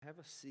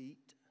have a seat,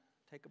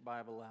 take a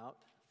Bible out,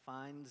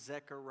 find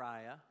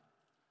Zechariah.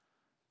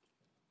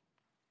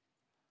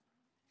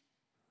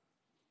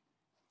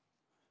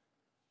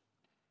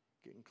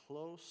 Getting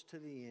close to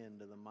the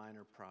end of the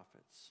minor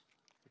prophets.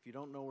 If you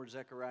don't know where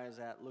Zechariah is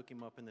at, look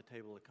him up in the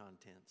table of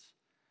contents.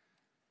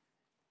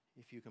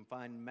 If you can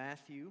find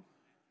Matthew,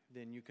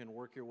 then you can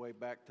work your way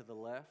back to the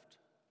left.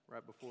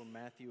 Right before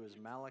Matthew is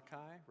Malachi.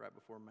 Right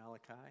before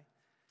Malachi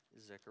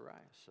is Zechariah.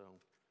 So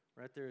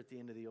right there at the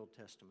end of the Old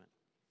Testament.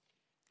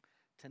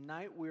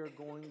 Tonight we are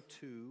going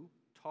to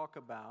talk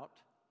about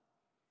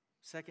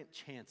second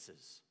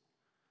chances.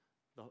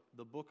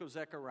 The book of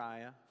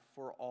Zechariah,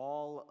 for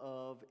all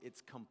of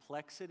its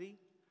complexity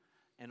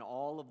and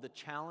all of the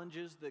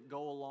challenges that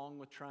go along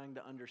with trying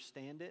to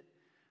understand it,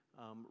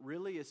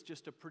 really it's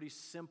just a pretty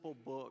simple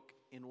book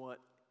in what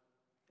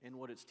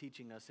it's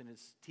teaching us. And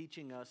it's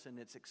teaching us and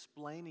it's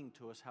explaining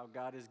to us how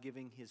God is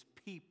giving His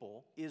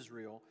people,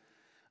 Israel,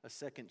 a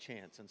second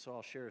chance. And so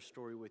I'll share a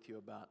story with you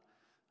about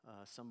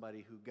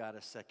somebody who got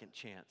a second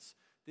chance.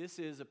 This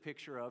is a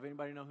picture of,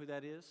 anybody know who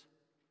that is?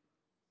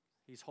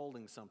 He's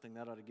holding something.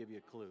 That ought to give you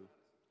a clue.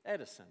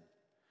 Edison,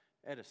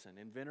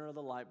 inventor of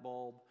the light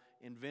bulb,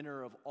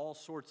 inventor of all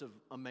sorts of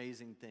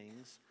amazing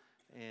things,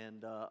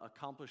 and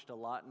accomplished a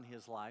lot in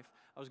his life.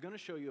 I was going to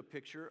show you a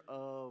picture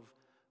of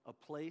a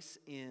place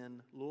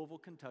in Louisville,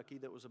 Kentucky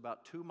that was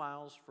about 2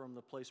 miles from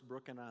the place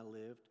Brooke and I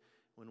lived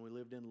when we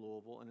lived in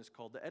Louisville, and it's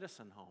called the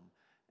Edison Home.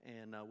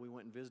 And we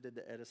went and visited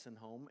the Edison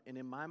Home, and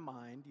in my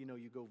mind,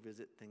 you go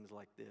visit things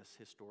like this,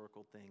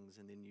 historical things,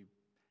 and then you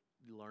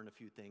learn a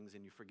few things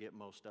and you forget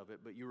most of it,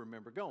 but you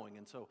remember going.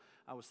 And so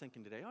I was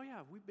thinking today, oh yeah,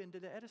 we've been to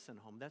the Edison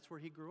Home. That's where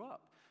he grew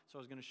up. So I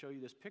was going to show you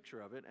this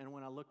picture of it, and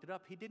when I looked it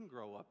up, he didn't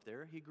grow up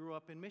there. He grew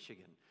up in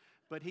Michigan.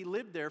 But he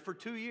lived there for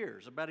 2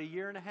 years, about a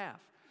year and a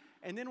half.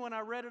 And then when I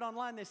read it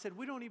online, they said,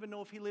 we don't even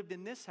know if he lived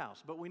in this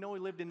house, but we know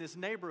he lived in this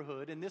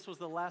neighborhood, and this was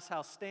the last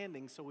house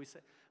standing. So I'm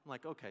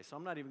like, okay, so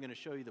I'm not even going to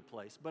show you the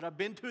place. But I've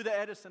been to the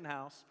Edison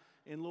house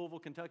in Louisville,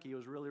 Kentucky. It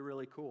was really,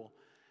 really cool.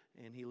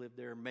 And he lived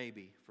there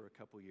maybe for a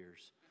couple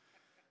years.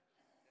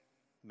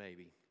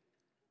 Maybe.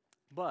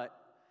 But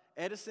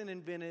Edison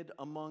invented,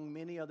 among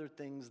many other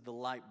things, the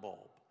light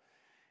bulb.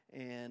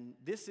 And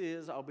this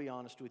is, I'll be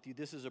honest with you,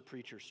 this is a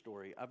preacher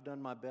story. I've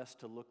done my best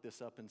to look this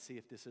up and see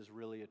if this is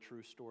really a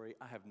true story.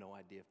 I have no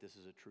idea if this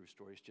is a true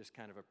story. It's just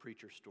kind of a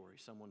preacher story.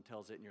 Someone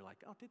tells it and you're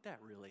like, oh, did that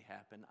really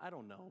happen? I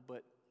don't know,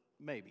 but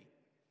maybe.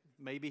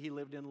 Maybe he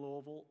lived in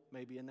Louisville,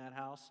 maybe in that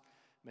house,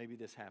 maybe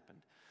this happened.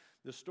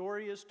 The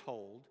story is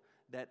told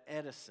that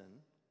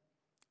Edison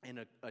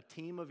and a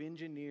team of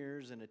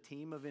engineers and a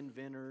team of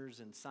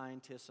inventors and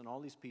scientists and all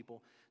these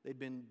people, they'd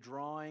been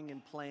drawing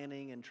and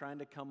planning and trying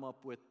to come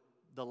up with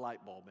the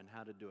light bulb and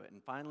how to do it.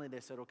 And finally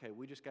they said, okay,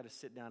 we just got to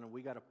sit down and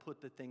we got to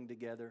put the thing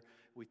together.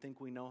 We think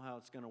we know how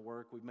it's going to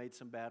work. We've made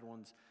some bad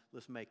ones.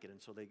 Let's make it.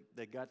 And so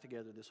they got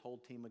together, this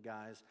whole team of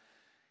guys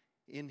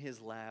in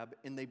his lab,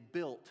 and they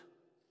built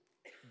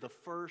the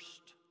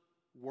first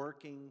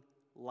working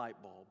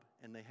light bulb.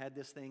 And they had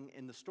this thing,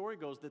 and the story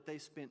goes that they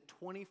spent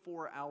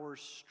 24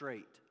 hours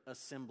straight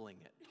assembling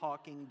it,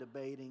 talking,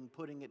 debating,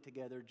 putting it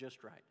together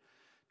just right.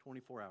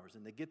 24 hours.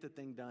 And they get the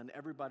thing done.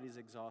 Everybody's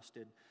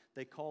exhausted.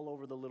 They call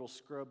over the little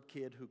scrub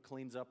kid who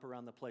cleans up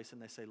around the place, and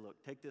they say,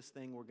 look, take this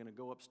thing. We're going to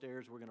go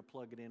upstairs. We're going to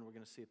plug it in. We're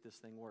going to see if this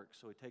thing works.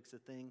 So he takes the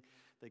thing.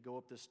 They go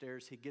up the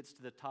stairs. He gets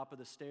to the top of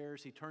the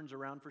stairs. He turns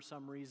around for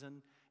some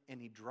reason,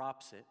 and he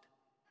drops it,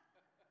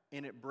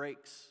 and it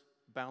breaks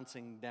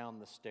bouncing down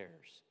the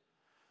stairs.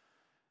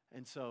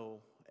 And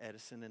so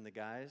Edison and the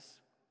guys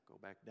go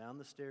back down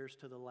the stairs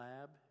to the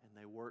lab, and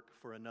they work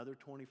for another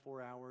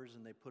 24 hours,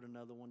 and they put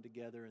another one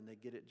together, and they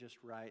get it just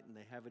right, and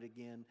they have it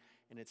again,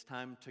 and it's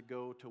time to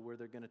go to where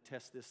they're going to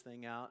test this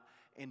thing out.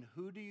 And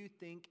who do you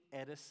think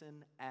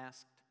Edison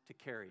asked to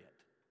carry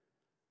it?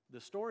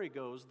 The story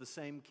goes, the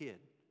same kid.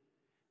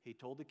 He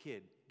told the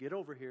kid, get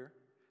over here,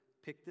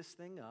 pick this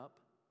thing up,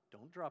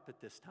 don't drop it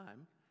this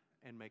time,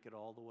 and make it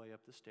all the way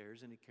up the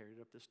stairs. And he carried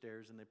it up the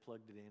stairs, and they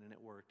plugged it in, and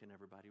it worked, and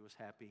everybody was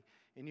happy.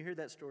 And you hear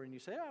that story, and you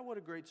say, what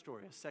a great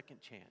story, a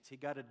second chance. He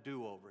got a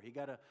do-over. He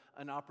got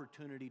an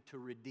opportunity to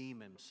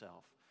redeem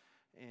himself.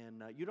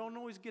 And you don't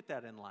always get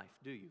that in life,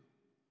 do you?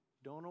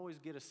 Don't always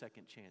get a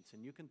second chance.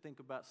 And you can think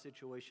about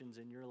situations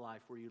in your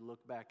life where you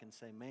look back and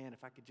say, man,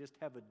 if I could just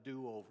have a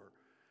do-over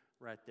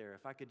right there,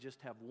 if I could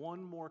just have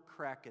one more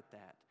crack at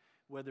that,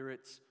 whether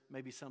it's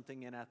maybe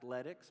something in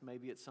athletics,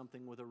 maybe it's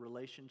something with a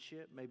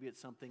relationship, maybe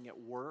it's something at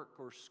work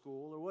or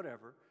school or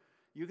whatever,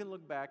 you can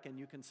look back and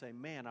you can say,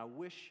 man, I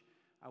wish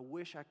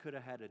I could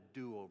have had a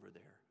do-over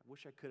there. I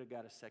wish I could have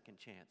got a second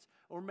chance.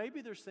 Or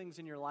maybe there's things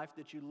in your life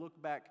that you look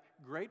back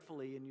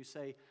gratefully and you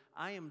say,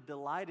 I am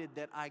delighted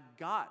that I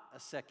got a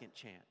second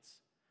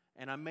chance.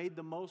 And I made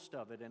the most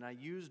of it, and I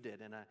used it,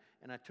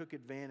 and I took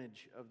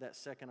advantage of that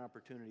second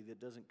opportunity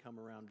that doesn't come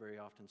around very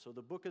often. So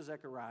the book of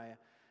Zechariah,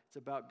 it's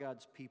about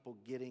God's people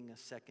getting a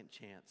second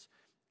chance.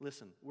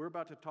 Listen, we're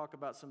about to talk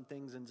about some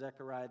things in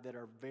Zechariah that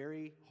are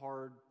very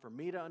hard for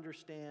me to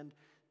understand.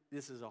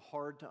 This is a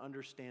hard to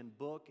understand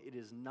book. It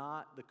is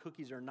not, the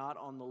cookies are not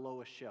on the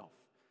lowest shelf.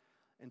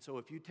 And so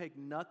if you take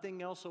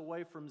nothing else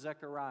away from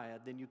Zechariah,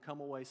 then you come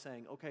away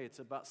saying, okay, it's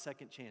about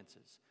second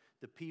chances.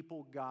 The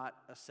people got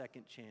a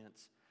second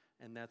chance,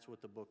 and that's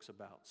what the book's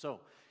about. So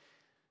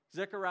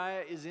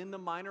Zechariah is in the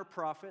minor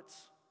prophets.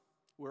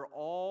 We're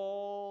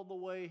all the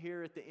way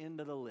here at the end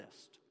of the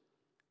list.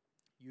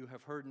 You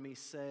have heard me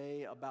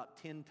say about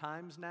 10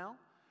 times now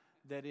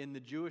that in the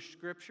Jewish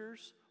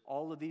scriptures,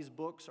 all of these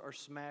books are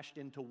smashed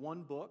into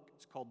one book.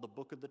 It's called the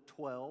Book of the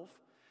 12.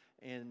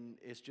 And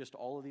it's just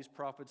all of these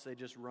prophets, they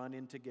just run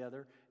in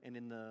together. And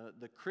in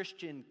the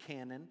Christian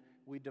canon,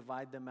 we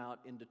divide them out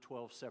into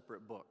 12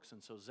 separate books.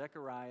 And so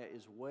Zechariah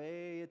is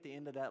way at the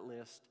end of that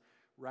list,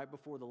 right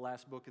before the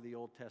last book of the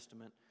Old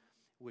Testament,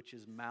 which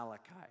is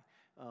Malachi.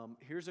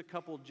 Here's a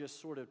couple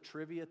just sort of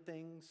trivia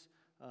things.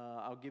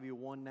 I'll give you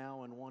one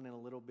now and one in a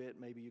little bit.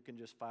 Maybe you can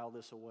just file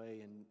this away,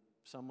 and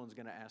someone's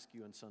going to ask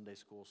you in Sunday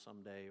school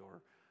someday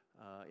or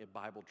at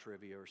Bible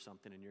trivia or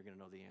something, and you're going to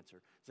know the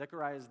answer.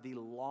 Zechariah is the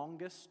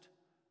longest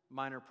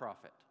minor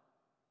prophet,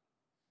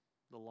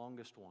 the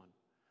longest one.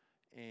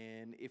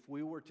 And if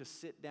we were to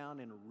sit down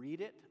and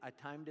read it, I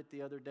timed it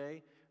the other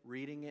day,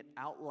 reading it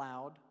out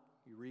loud.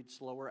 You read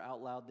slower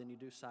out loud than you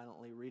do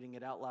silently. Reading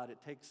it out loud, it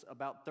takes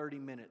about 30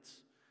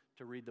 minutes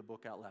to read the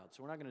book out loud.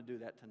 So we're not going to do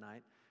that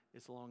tonight.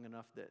 It's long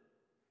enough that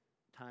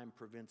time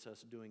prevents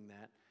us doing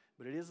that.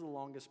 But it is the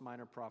longest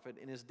minor prophet,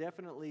 and is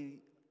definitely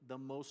the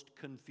most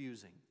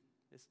confusing.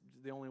 It's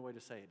the only way to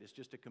say it. It's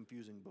just a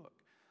confusing book,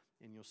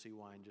 and you'll see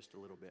why in just a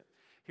little bit.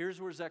 Here's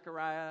where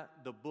Zechariah,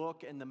 the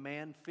book and the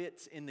man,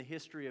 fits in the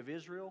history of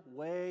Israel,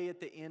 way at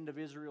the end of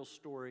Israel's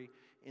story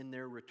in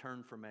their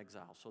return from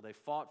exile. So they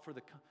fought for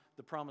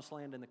the promised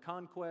land and the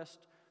conquest,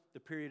 the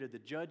period of the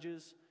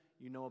judges.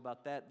 You know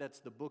about that. That's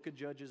the book of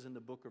Judges and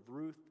the book of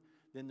Ruth.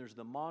 Then there's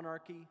the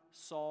monarchy,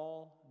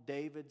 Saul,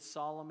 David,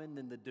 Solomon.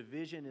 Then the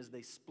division is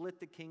they split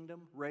the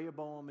kingdom.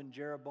 Rehoboam and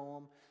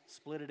Jeroboam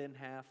split it in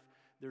half.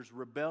 There's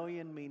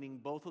rebellion, meaning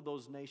both of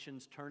those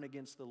nations turn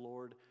against the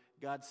Lord.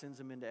 God sends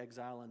them into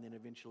exile, and then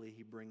eventually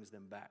he brings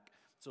them back.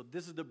 So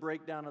this is the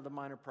breakdown of the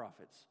minor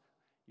prophets.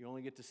 You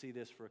only get to see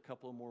this for a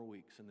couple of more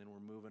weeks, and then we're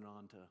moving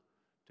on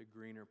to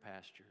greener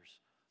pastures.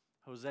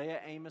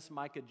 Hosea, Amos,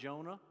 Micah,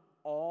 Jonah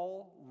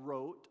all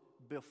wrote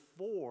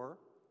before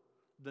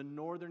the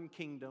northern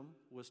kingdom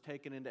was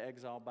taken into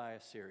exile by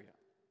Assyria.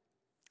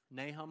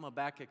 Nahum,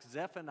 Habakkuk,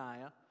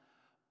 Zephaniah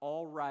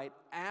all write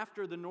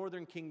after the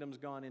northern kingdom's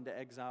gone into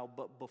exile,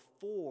 but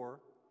before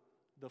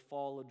the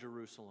fall of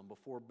Jerusalem,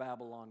 before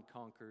Babylon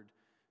conquered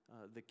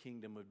the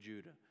kingdom of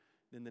Judah.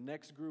 Then the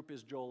next group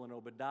is Joel and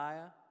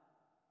Obadiah.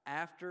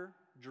 After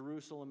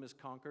Jerusalem is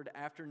conquered,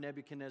 after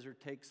Nebuchadnezzar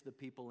takes the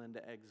people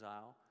into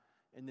exile.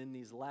 And then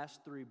these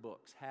last three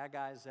books,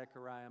 Haggai,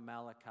 Zechariah,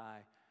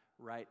 Malachi,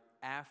 right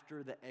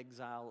after the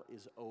exile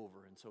is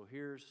over. And so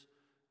here's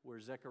where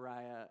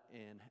Zechariah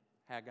and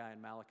Haggai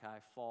and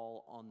Malachi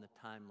fall on the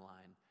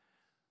timeline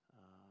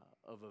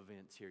of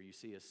events here. You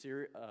see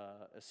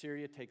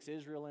Assyria takes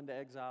Israel into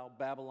exile.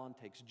 Babylon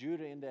takes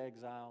Judah into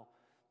exile.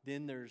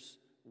 Then there's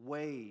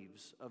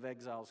waves of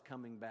exiles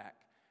coming back.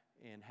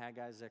 And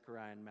Haggai,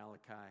 Zechariah, and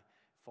Malachi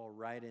fall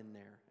right in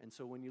there. And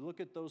so when you look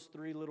at those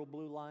three little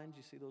blue lines,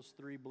 you see those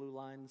three blue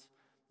lines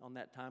on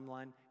that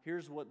timeline?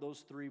 Here's what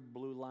those three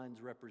blue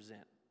lines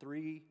represent.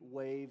 Three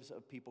waves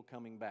of people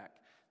coming back.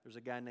 There's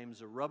a guy named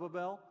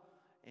Zerubbabel,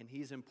 and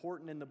he's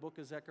important in the book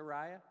of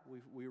Zechariah.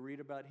 We read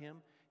about him.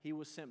 He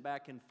was sent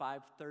back in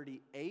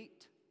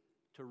 538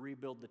 to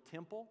rebuild the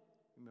temple.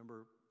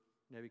 Remember,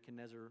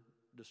 Nebuchadnezzar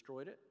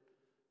destroyed it.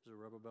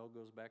 Zerubbabel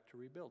goes back to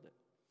rebuild it.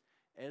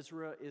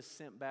 Ezra is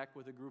sent back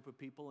with a group of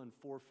people in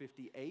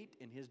 458,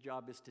 and his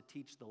job is to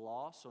teach the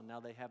law. So now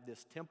they have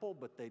this temple,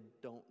 but they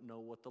don't know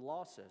what the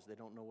law says. They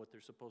don't know what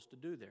they're supposed to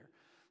do there.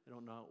 They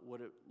don't know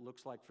what it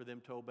looks like for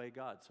them to obey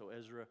God. So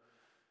Ezra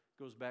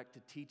goes back to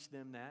teach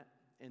them that.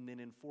 And then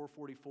in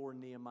 444,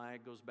 Nehemiah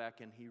goes back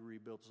and he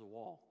rebuilds the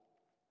wall.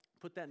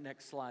 Put that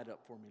next slide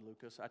up for me,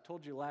 Lucas. I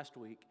told you last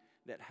week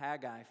that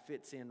Haggai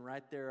fits in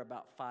right there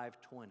about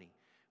 520.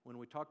 When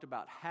we talked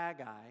about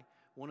Haggai,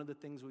 one of the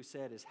things we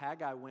said is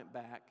Haggai went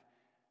back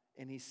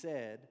and he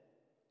said,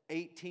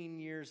 18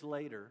 years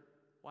later,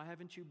 why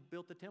haven't you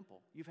built the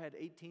temple? You've had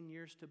 18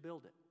 years to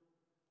build it.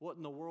 What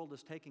in the world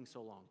is taking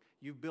so long?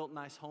 You've built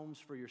nice homes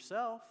for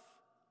yourself.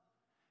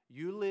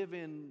 You live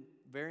in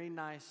very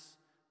nice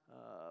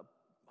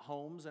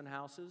homes and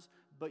houses,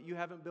 but you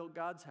haven't built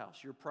God's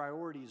house. Your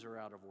priorities are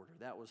out of order.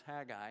 That was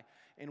Haggai.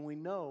 And we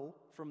know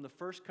from the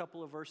first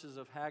couple of verses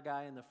of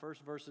Haggai and the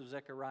first verse of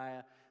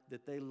Zechariah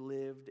that they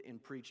lived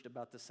and preached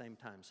about the same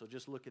time. So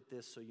just look at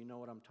this so you know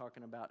what I'm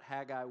talking about.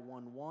 Haggai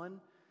 1:1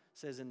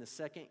 says, in the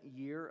second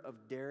year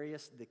of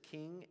Darius the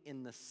king,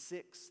 in the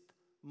 6th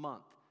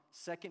month.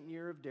 Second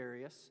year of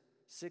Darius,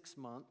 6th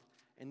month.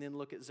 And then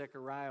look at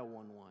Zechariah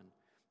 1:1.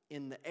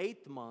 In the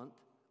 8th month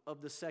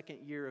of the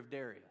second year of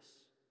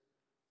Darius.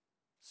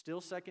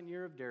 Still second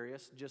year of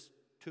Darius, just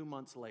 2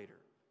 months later.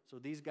 So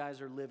these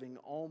guys are living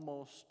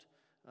almost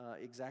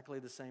exactly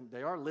the same.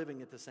 They are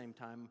living at the same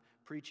time,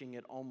 preaching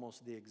at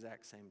almost the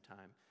exact same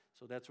time.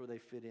 So that's where they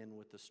fit in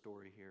with the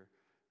story here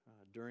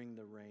during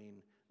the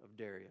reign of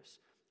Darius.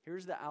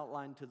 Here's the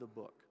outline to the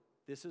book.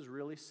 This is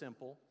really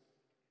simple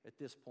at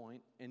this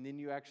point, and then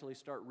you actually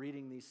start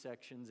reading these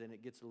sections and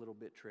it gets a little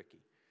bit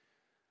tricky.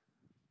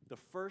 The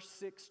first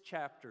 6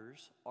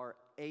 chapters are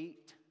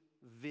 8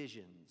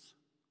 visions.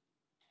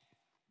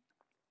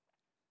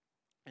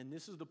 And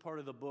this is the part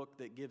of the book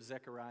that gives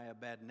Zechariah a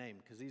bad name,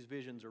 because these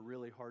visions are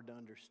really hard to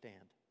understand.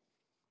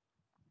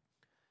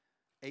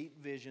 8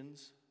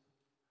 visions,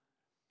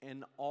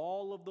 and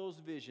all of those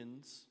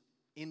visions,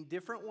 in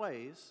different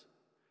ways,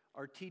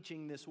 are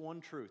teaching this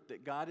one truth,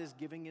 that God is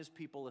giving His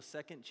people a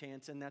second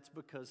chance, and that's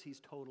because He's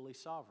totally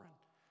sovereign.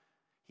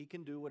 He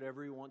can do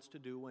whatever He wants to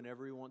do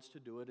whenever He wants to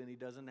do it, and He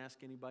doesn't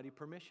ask anybody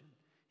permission.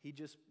 He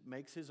just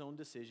makes His own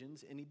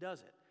decisions, and He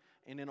does it.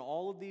 And in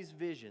all of these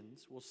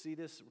visions, we'll see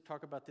this, we'll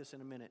talk about this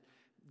in a minute,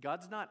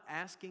 God's not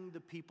asking the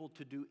people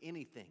to do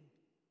anything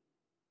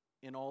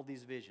in all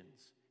these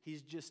visions.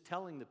 He's just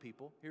telling the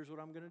people, here's what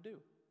I'm going to do.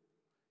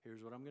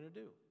 Here's what I'm going to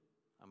do.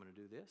 I'm going to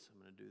do this.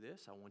 I'm going to do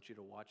this. I want you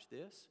to watch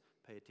this.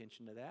 Pay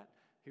attention to that.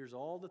 Here's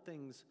all the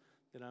things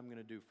that I'm going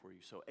to do for you.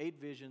 So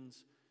 8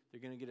 visions. They're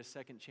going to get a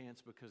second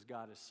chance because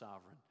God is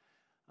sovereign.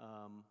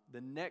 The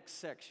next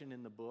section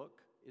in the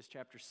book is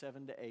chapter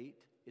 7 to 8.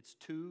 It's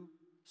 2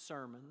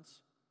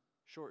 sermons,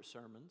 short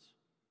sermons.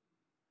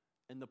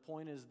 And the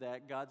point is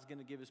that God's going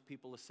to give His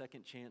people a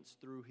second chance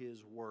through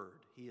His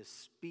Word. He is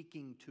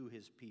speaking to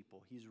His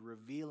people. He's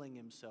revealing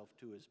Himself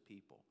to His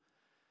people.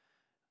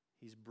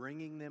 He's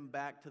bringing them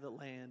back to the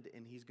land,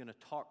 and He's going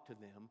to talk to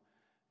them,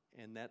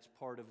 and that's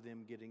part of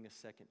them getting a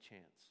second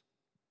chance.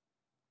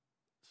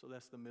 So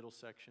that's the middle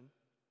section.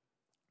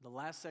 The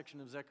last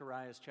section of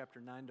Zechariah is chapter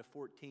 9 to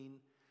 14.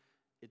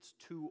 It's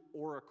 2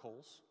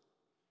 oracles.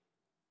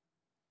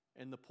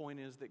 And the point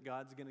is that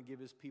God's going to give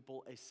His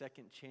people a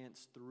second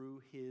chance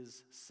through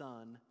His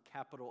Son,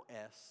 capital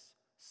S,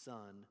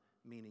 Son,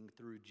 meaning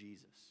through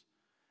Jesus.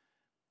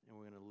 And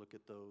we're going to look at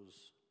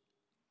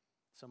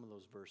some of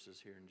those verses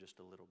here in just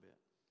a little bit.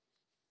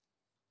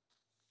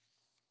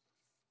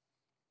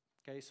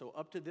 Okay, so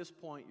up to this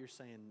point, you're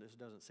saying this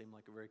doesn't seem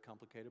like a very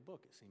complicated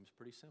book. It seems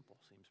pretty simple,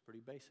 seems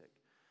pretty basic.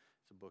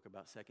 It's a book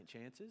about second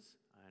chances.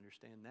 I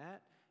understand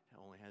that. It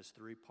only has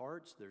 3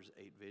 parts. There's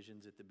 8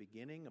 visions at the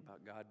beginning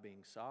about God being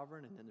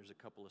sovereign, and then there's a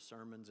couple of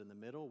sermons in the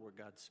middle where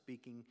God's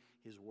speaking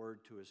His word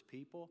to His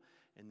people,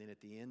 and then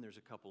at the end there's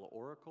a couple of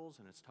oracles,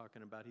 and it's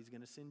talking about He's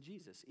going to send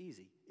Jesus.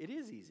 Easy. It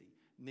is easy.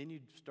 And then you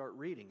start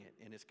reading it,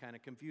 and it's kind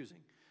of confusing.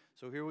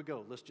 So here we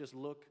go. Let's just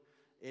look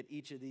at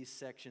each of these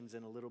sections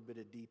in a little bit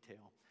of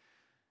detail.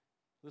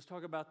 Let's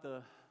talk about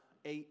the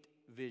 8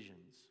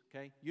 visions,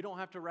 okay? You don't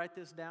have to write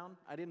this down.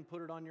 I didn't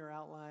put it on your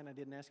outline. I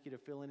didn't ask you to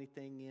fill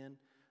anything in.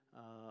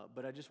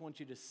 But I just want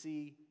you to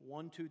see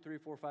 1, 2, 3,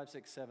 4, 5,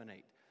 6, 7,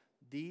 8.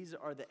 These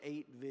are the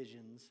 8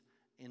 visions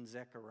in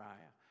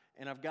Zechariah.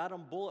 And I've got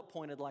them bullet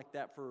pointed like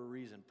that for a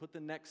reason. Put the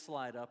next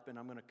slide up, and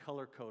I'm going to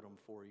color code them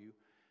for you.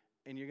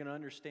 And you're going to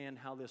understand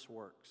how this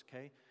works,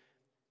 okay?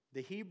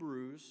 The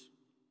Hebrews,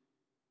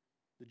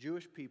 the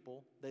Jewish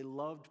people, they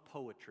loved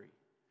poetry.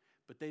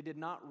 But they did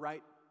not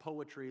write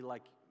poetry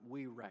like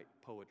we write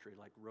poetry,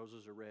 like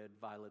roses are red,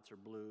 violets are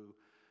blue,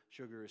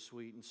 sugar is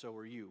sweet, and so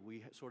are you.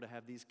 We sort of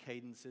have these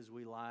cadences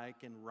we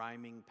like and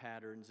rhyming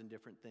patterns and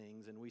different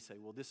things, and we say,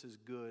 well, this is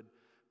good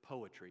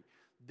poetry.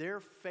 Their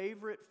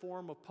favorite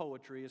form of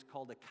poetry is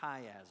called a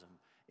chiasm,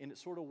 and it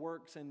sort of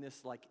works in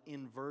this like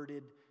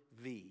inverted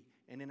V.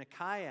 And in a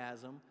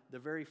chiasm, the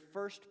very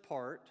first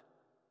part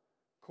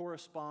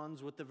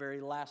corresponds with the very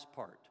last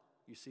part.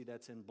 You see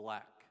that's in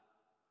black.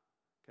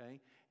 Okay?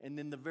 And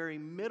then the very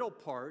middle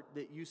part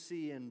that you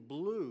see in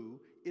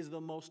blue is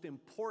the most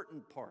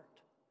important part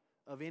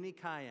of any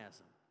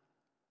chiasm.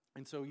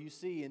 And so you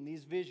see in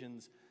these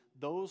visions,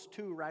 those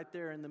 2 right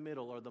there in the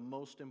middle are the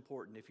most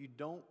important. If you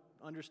don't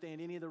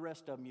understand any of the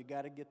rest of them, you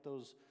got to get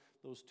those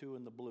 2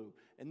 in the blue.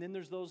 And then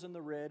there's those in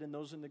the red and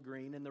those in the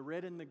green. And the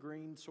red and the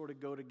green sort of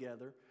go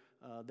together.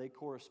 They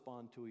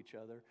correspond to each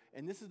other.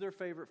 And this is their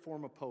favorite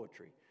form of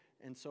poetry.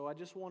 And so I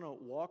just want to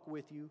walk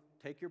with you,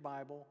 take your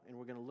Bible, and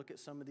we're going to look at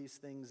some of these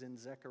things in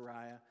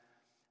Zechariah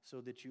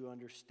so that you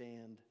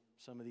understand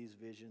some of these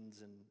visions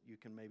and you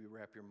can maybe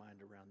wrap your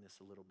mind around this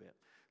a little bit.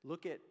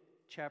 Look at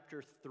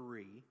chapter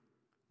 3.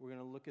 We're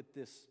going to look at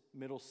this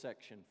middle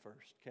section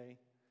first, okay?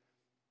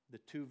 The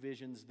 2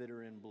 visions that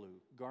are in blue.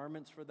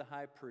 Garments for the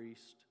high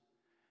priest,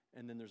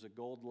 and then there's a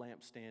gold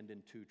lampstand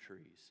and 2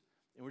 trees.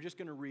 And we're just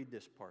going to read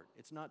this part.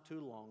 It's not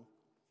too long,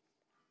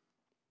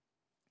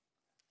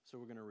 so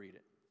we're going to read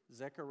it.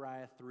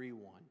 Zechariah 3:1.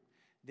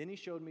 Then he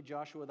showed me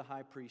Joshua the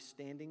high priest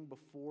standing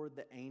before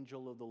the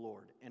angel of the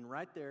Lord. And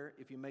right there,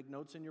 if you make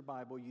notes in your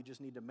Bible, you just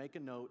need to make a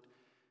note.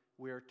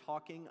 We are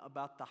talking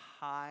about the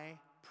high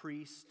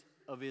priest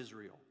of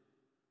Israel.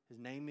 His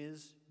name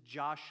is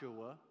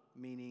Joshua,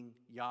 meaning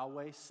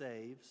Yahweh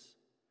saves,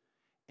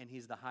 and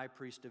he's the high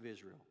priest of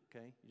Israel.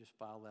 Okay? You just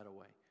file that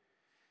away.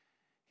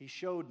 He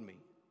showed me.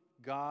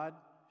 God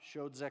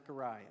showed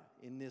Zechariah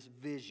in this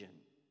vision,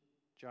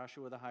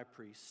 Joshua the high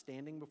priest,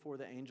 standing before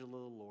the angel of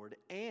the Lord,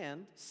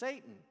 and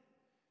Satan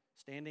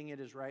standing at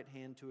his right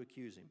hand to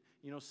accuse him.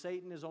 You know,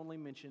 Satan is only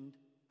mentioned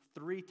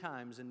 3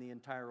 times in the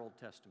entire Old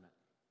Testament.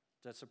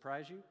 Does that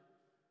surprise you?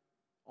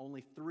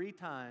 Only 3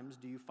 times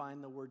do you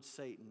find the word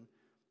Satan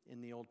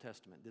in the Old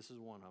Testament. This is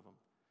one of them.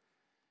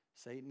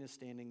 Satan is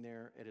standing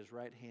there at his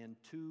right hand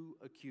to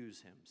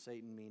accuse him.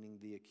 Satan meaning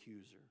the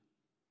accuser.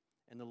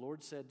 And the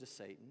Lord said to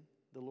Satan,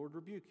 "The Lord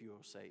rebuke you,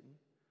 O Satan,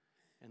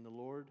 and the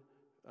Lord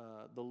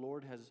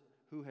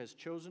who has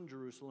chosen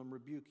Jerusalem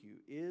rebuke you.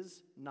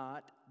 Is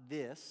not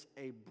this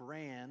a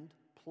brand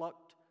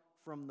plucked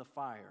from the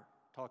fire?"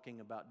 Talking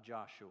about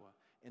Joshua.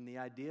 And the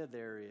idea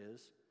there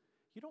is,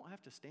 you don't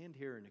have to stand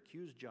here and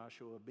accuse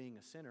Joshua of being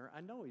a sinner.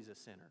 I know he's a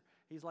sinner.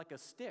 He's like a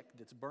stick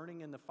that's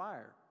burning in the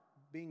fire,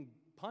 being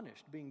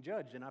punished, being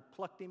judged, and I've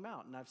plucked him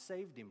out and I've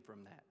saved him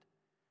from that.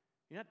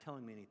 You're not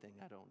telling me anything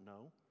I don't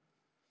know.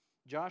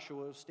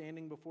 Joshua was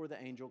standing before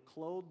the angel,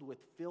 clothed with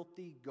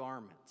filthy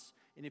garments.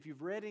 And if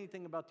you've read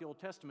anything about the Old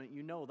Testament,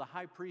 you know the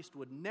high priest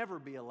would never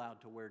be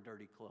allowed to wear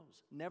dirty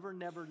clothes. Never,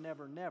 never,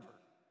 never, never.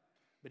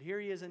 But here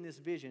he is in this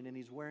vision, and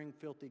he's wearing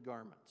filthy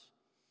garments.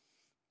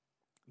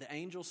 The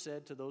angel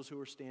said to those who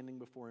were standing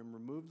before him,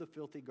 "Remove the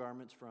filthy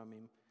garments from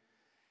him."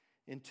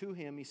 And to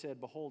him he said,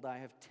 "Behold, I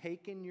have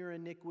taken your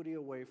iniquity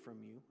away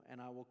from you,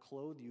 and I will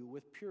clothe you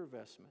with pure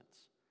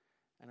vestments."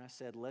 And I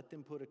said, "Let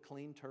them put a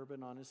clean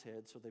turban on his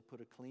head." So they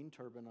put a clean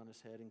turban on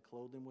his head and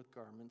clothed him with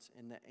garments,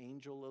 and the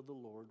angel of the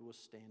Lord was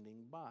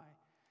standing by.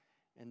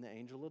 And the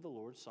angel of the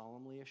Lord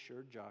solemnly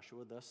assured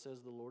Joshua, "Thus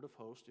says the Lord of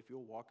hosts, if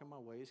you'll walk in my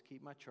ways,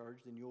 keep my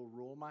charge, then you'll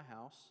rule my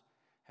house,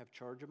 have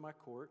charge of my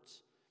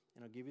courts,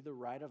 and I'll give you the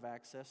right of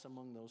access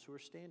among those who are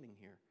standing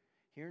here.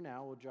 Hear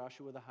now, O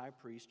Joshua the high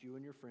priest, you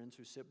and your friends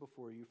who sit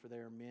before you, for they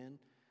are men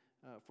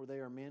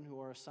who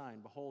are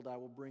assigned. Behold, I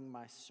will bring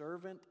my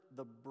servant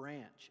the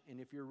branch." And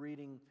if you're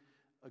reading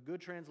a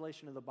good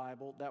translation of the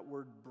Bible, that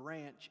word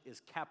branch is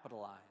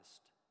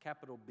capitalized,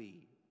 capital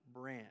B,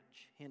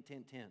 branch, hint,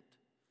 hint, hint.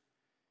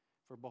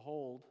 "For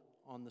behold,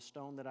 on the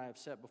stone that I have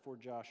set before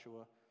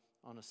Joshua,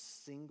 on a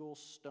single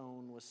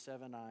stone with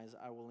 7 eyes,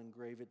 I will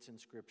engrave its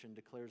inscription,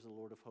 declares the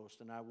Lord of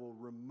hosts, and I will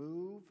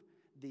remove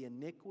the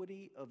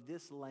iniquity of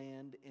this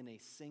land in a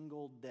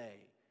single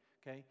day."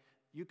 Okay?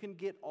 You can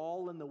get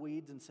all in the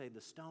weeds and say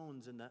the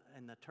stones and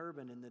the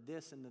turban and the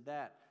this and the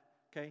that.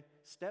 Okay?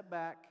 Step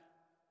back.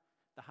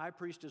 The high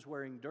priest is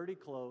wearing dirty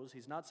clothes.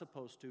 He's not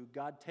supposed to.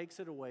 God takes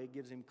it away,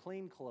 gives him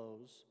clean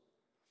clothes.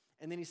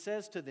 And then he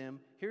says to them,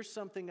 "Here's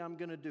something I'm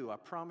going to do. I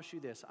promise you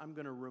this. I'm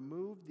going to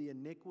remove the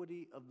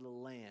iniquity of the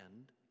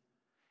land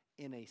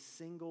in a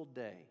single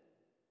day.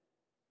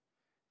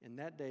 In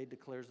that day,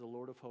 declares the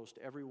Lord of hosts,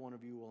 every one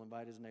of you will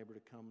invite his neighbor to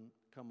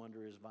come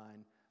under his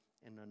vine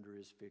and under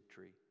his fig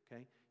tree."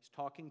 Okay? He's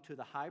talking to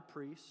the high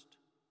priest,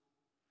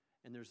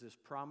 and there's this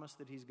promise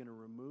that he's going to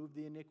remove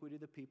the iniquity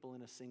of the people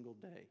in a single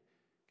day.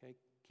 Okay?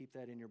 Keep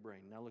that in your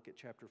brain. Now look at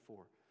chapter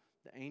 4.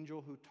 "The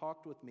angel who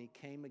talked with me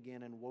came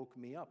again and woke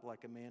me up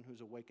like a man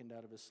who's awakened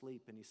out of his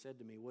sleep. And he said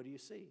to me, 'What do you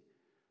see?'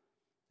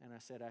 And I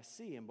said, 'I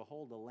see, and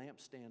behold, a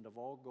lampstand of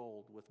all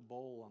gold with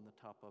bowl on the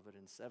top of it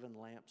and 7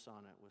 lamps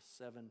on it with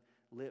 7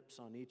 lips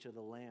on each of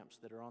the lamps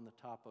that are on the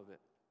top of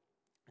it.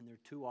 And there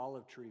are 2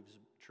 olive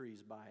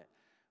trees by it,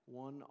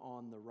 one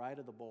on the right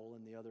of the bowl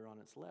and the other on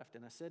its left.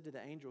 And I said to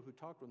the angel who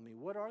talked with me,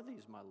 'What are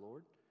these, my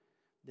Lord?'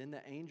 Then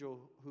the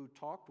angel who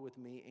talked with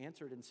me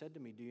answered and said to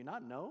me, 'Do you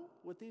not know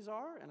what these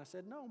are?' And I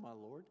said, 'No, my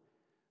Lord.'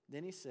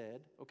 Then he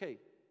said," okay,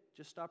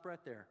 just stop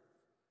right there.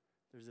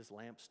 There's this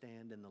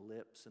lampstand and the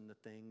lips and the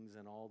things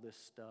and all this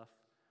stuff.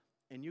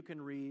 And you can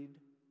read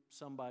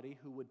somebody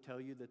who would tell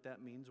you that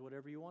that means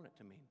whatever you want it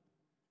to mean.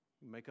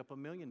 You make up a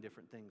million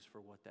different things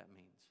for what that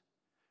means.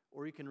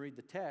 Or you can read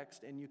the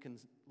text and you can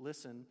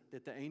listen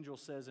that the angel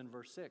says in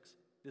verse 6,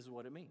 this is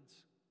what it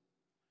means.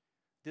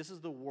 This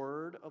is the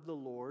word of the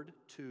Lord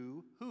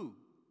to who?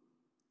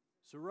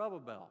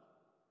 Zerubbabel.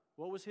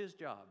 What was his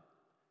job?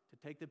 To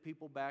take the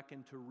people back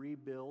and to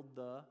rebuild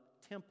the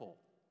temple.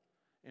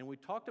 And we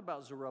talked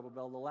about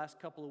Zerubbabel the last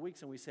couple of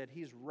weeks, and we said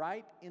he's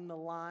right in the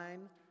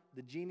line,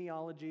 the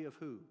genealogy of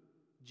who?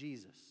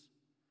 Jesus.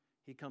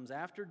 He comes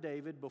after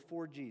David,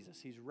 before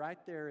Jesus. He's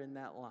right there in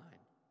that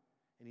line.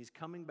 And he's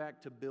coming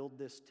back to build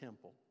this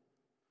temple.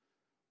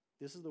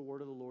 This is the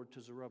word of the Lord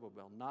to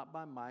Zerubbabel. "Not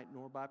by might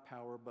nor by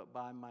power, but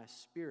by my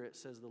spirit,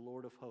 says the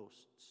Lord of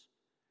hosts.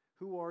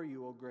 Who are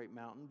you, O great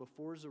mountain?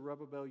 Before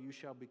Zerubbabel you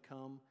shall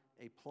become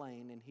a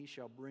plain, and he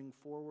shall bring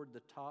forward the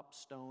top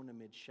stone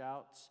amid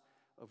shouts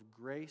of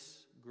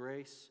grace,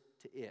 grace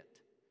to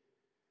it."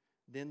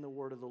 Then the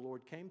word of the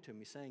Lord came to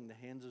me, saying, "The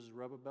hands of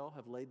Zerubbabel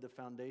have laid the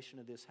foundation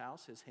of this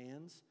house. His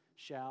hands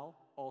shall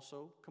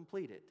also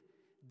complete it.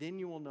 Then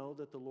you will know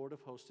that the Lord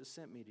of hosts has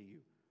sent me to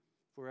you.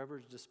 For whoever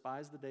has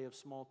despised the day of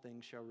small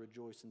things shall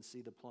rejoice and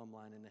see the plumb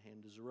line in the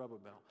hand of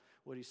Zerubbabel."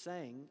 What he's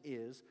saying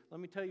is, let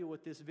me tell you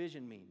what this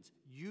vision means.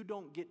 You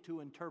don't get to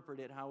interpret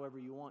it however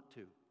you want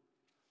to.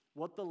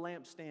 What the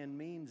lampstand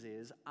means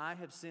is, I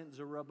have sent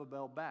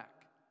Zerubbabel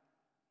back.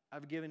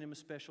 I've given him a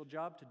special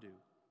job to do.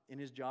 And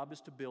his job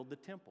is to build the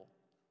temple.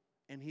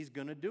 And he's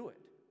going to do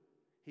it.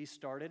 He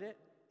started it,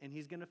 and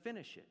he's going to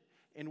finish it.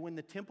 And when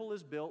the temple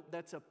is built,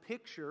 that's a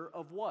picture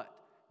of what?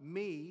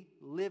 Me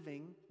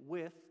living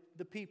with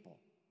the people.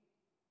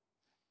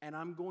 And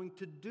I'm going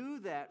to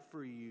do that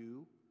for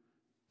you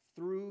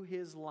through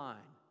his line,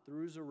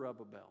 through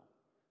Zerubbabel,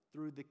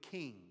 through the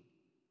king.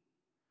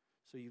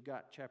 So you've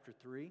got chapter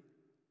 3,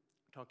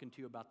 talking to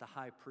you about the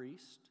high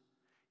priest,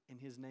 and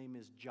his name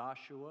is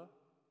Joshua,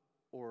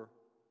 or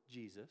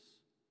Jesus.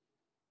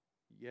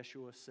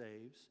 Yeshua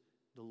saves,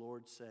 the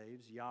Lord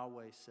saves,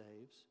 Yahweh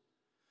saves.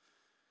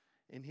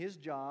 And his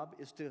job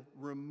is to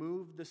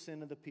remove the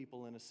sin of the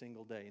people in a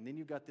single day. And then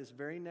you've got this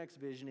very next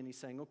vision, and he's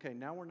saying, okay,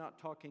 now we're not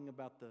talking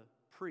about the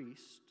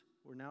priest,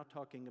 we're now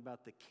talking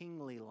about the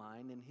kingly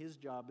line, and his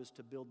job is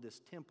to build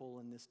this temple,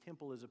 and this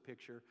temple is a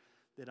picture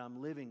that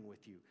I'm living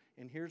with you.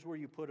 And here's where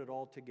you put it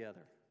all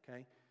together,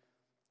 okay?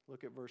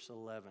 Look at verse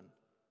 11.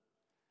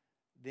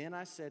 Then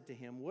I said to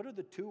him, what are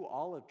the 2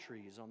 olive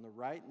trees on the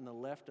right and the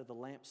left of the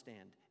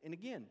lampstand? And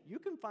again, you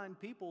can find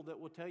people that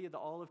will tell you the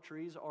olive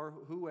trees are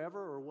whoever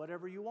or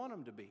whatever you want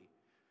them to be.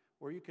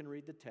 Or you can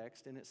read the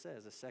text, and it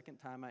says, the second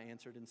time I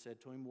answered and said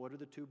to him, what are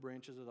the 2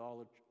 branches of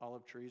the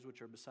olive trees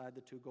which are beside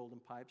the 2 golden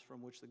pipes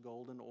from which the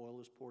golden oil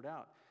is poured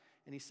out?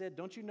 And he said,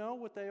 don't you know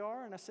what they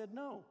are? And I said,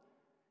 no.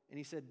 And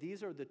he said,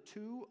 these are the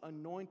 2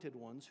 anointed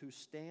ones who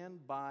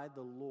stand by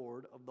the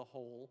Lord of the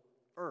whole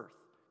earth.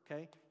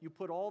 Okay? You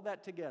put all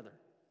that together.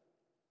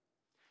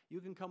 You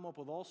can come up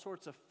with all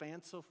sorts of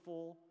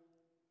fanciful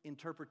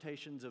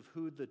interpretations of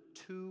who the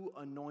 2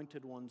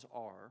 anointed ones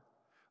are,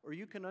 or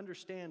you can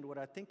understand what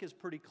I think is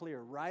pretty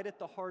clear right at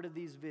the heart of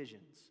these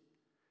visions.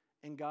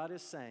 And God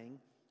is saying,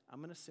 I'm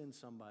going to send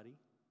somebody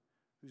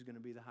who's going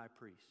to be the high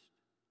priest,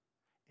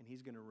 and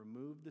he's going to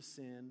remove the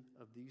sin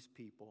of these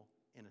people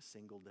in a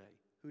single day.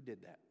 Who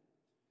did that?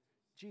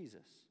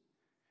 Jesus.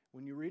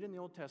 When you read in the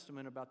Old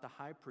Testament about the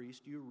high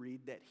priest, you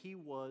read that he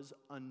was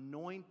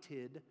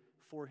anointed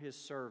for his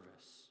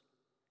service.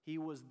 He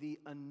was the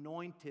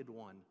anointed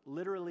one.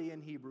 Literally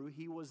in Hebrew,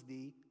 he was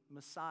the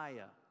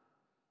Messiah,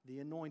 the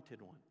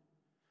anointed one.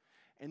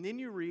 And then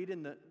you read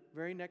in the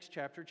very next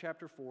chapter,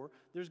 chapter 4,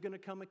 there's going to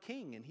come a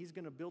king, and he's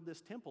going to build this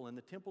temple, and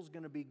the temple's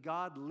going to be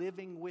God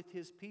living with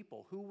his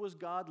people. Who was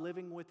God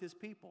living with his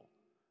people?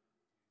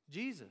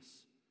 Jesus.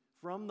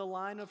 From the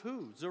line of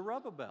who?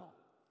 Zerubbabel.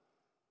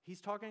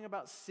 He's talking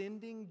about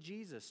sending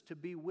Jesus to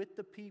be with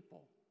the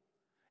people.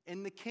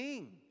 And the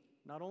king,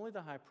 not only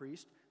the high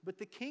priest, but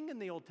the king in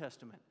the Old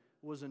Testament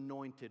was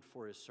anointed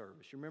for his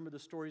service. You remember the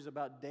stories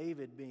about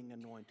David being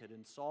anointed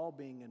and Saul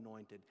being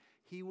anointed.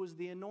 He was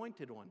the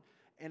anointed one.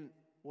 And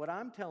what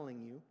I'm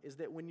telling you is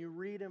that when you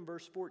read in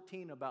verse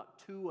 14 about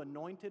 2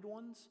 anointed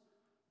ones,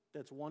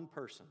 that's one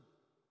person,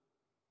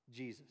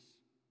 Jesus.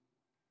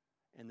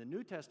 And the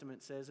New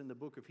Testament says in the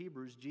book of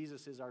Hebrews,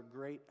 Jesus is our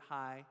great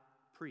high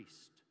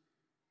priest,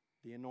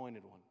 the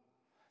anointed one.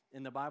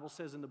 And the Bible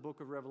says in the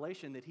book of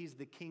Revelation that he's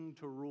the king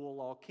to rule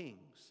all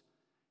kings.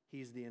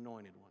 He's the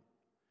anointed one.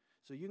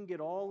 So you can get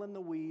all in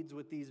the weeds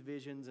with these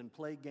visions and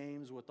play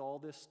games with all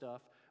this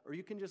stuff, or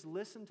you can just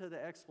listen to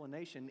the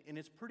explanation, and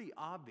it's pretty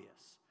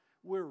obvious.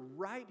 We're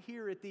right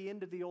here at the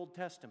end of the Old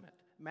Testament.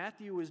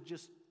 Matthew is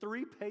just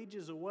 3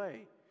 pages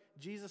away.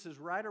 Jesus is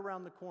right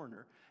around the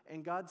corner,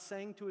 and God's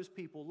saying to his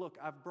people, look,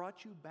 I've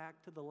brought you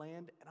back to the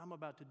land, and I'm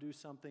about to do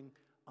something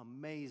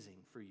amazing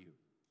for you.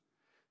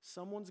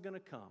 Someone's going to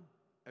come,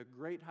 a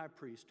great high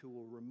priest who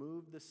will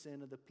remove the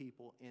sin of the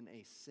people in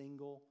a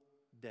single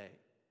day.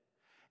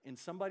 And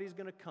somebody's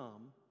going to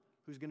come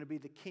who's going to be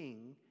the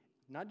king,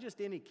 not just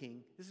any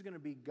king. This is going to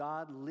be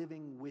God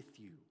living with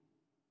you.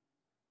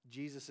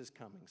 Jesus is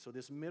coming. So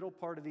this middle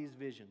part of these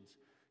visions,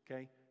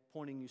 okay,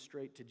 pointing you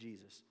straight to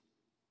Jesus.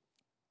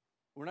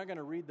 We're not going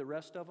to read the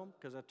rest of them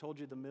because I told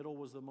you the middle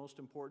was the most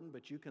important,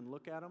 but you can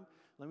look at them.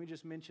 Let me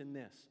just mention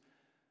this.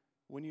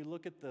 When you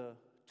look at the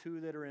 2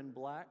 that are in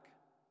black,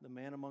 the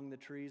man among the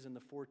trees and the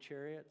 4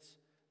 chariots,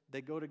 they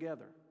go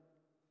together.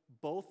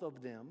 Both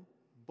of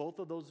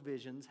those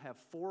visions have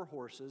 4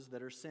 horses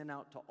that are sent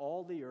out to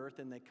all the earth,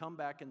 and they come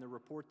back, and the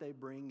report they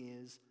bring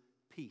is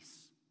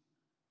peace.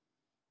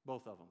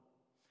 Both of them.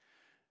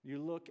 You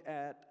look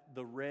at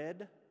the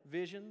red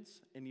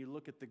visions, and you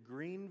look at the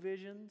green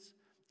visions,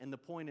 and the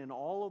point in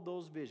all of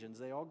those visions,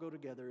 they all go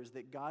together, is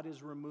that God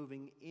is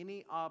removing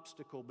any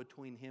obstacle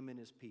between him and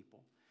his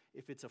people.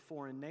 If it's a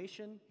foreign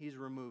nation, he's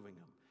removing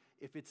them.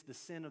 If it's the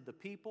sin of the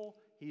people,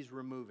 he's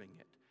removing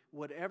it.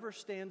 Whatever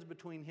stands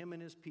between him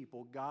and his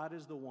people, God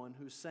is the one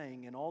who's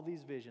saying in all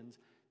these visions,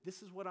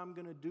 this is what I'm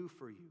going to do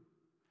for you.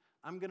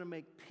 I'm going to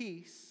make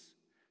peace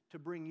to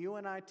bring you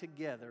and I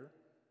together,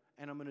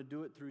 and I'm going to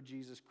do it through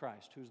Jesus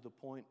Christ, who's the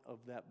point of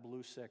that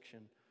blue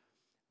section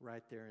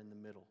right there in the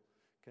middle.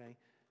 Okay?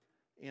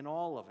 In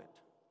all of it,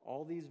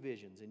 all these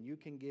visions, and you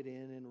can get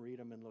in and read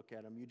them and look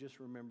at them, you just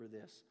remember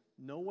this.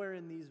 Nowhere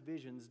in these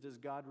visions does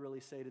God really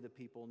say to the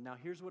people, now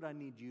here's what I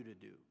need you to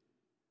do.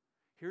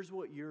 Here's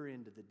what your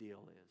end of the deal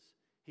is.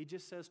 He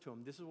just says to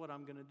them, this is what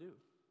I'm going to do.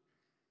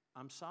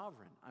 I'm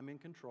sovereign. I'm in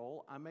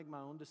control. I make my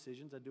own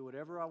decisions. I do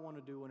whatever I want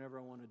to do whenever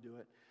I want to do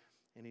it.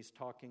 And he's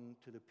talking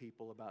to the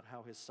people about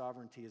how his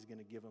sovereignty is going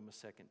to give them a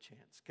second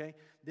chance. Okay?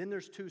 Then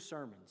there's 2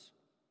 sermons.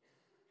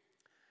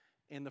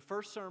 And the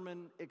first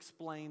sermon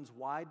explains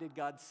why did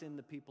God send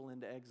the people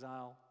into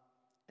exile,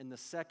 and the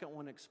second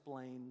one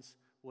explains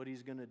what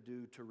he's going to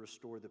do to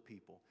restore the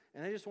people.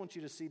 And I just want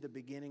you to see the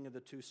beginning of the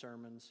two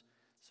sermons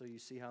so you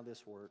see how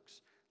this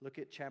works. Look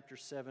at chapter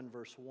 7,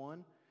 verse 1.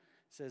 It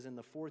says, in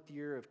the 4th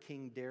year of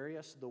King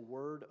Darius, the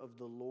word of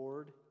the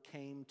Lord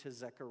came to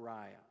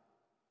Zechariah.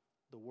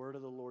 The word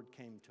of the Lord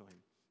came to him.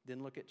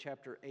 Then look at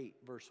chapter 8,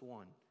 verse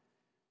 1.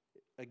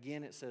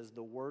 Again, it says,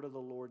 the word of the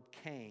Lord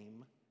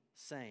came,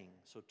 saying.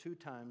 So 2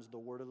 times the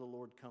word of the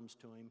Lord comes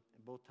to him,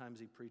 and both times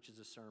he preaches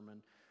a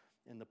sermon.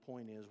 And the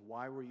point is,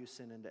 why were you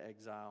sent into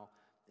exile,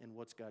 and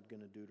what's God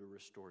going to do to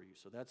restore you?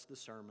 So that's the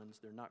sermons.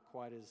 They're not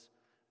quite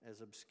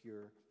as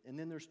obscure. And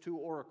then there's 2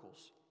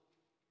 oracles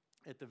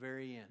at the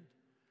very end.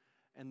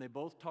 And they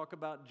both talk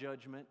about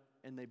judgment,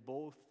 and they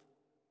both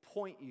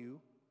point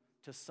you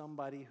to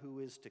somebody who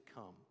is to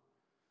come.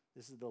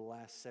 This is the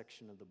last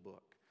section of the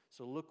book.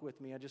 So look with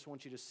me. I just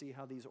want you to see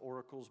how these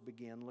oracles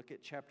begin. Look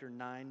at chapter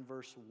 9,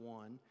 verse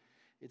 1.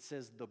 It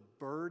says, the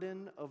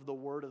burden of the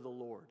word of the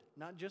Lord.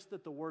 Not just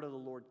that the word of the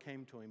Lord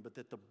came to him, but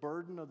that the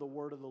burden of the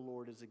word of the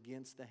Lord is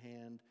against the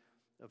hand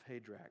of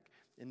Hadrach.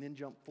 And then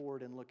jump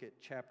forward and look at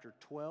chapter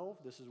 12.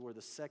 This is where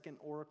the second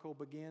oracle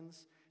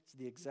begins. It's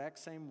the exact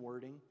same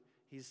wording.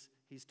 He's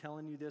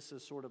telling you this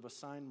as sort of a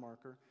sign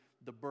marker.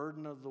 The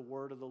burden of the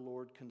word of the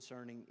Lord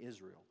concerning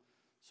Israel.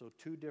 So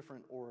 2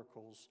 different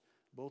oracles.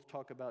 Both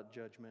talk about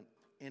judgment.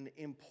 And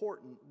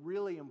important,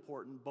 really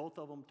important, both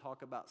of them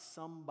talk about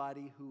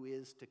somebody who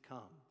is to come.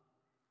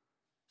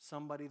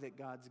 Somebody that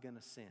God's going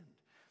to send.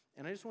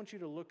 And I just want you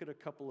to look at a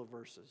couple of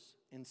verses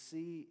and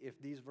see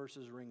if these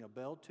verses ring a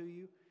bell to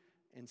you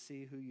and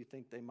see who you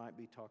think they might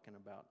be talking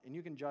about. And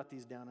you can jot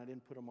these down. I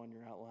didn't put them on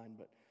your outline,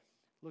 but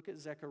look at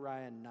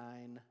Zechariah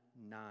 9:9.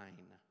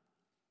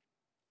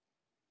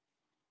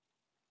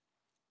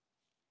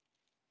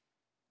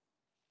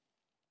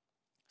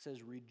 It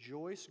says,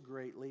 rejoice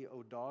greatly,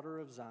 O daughter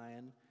of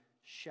Zion.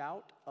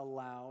 Shout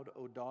aloud,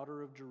 O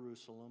daughter of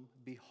Jerusalem.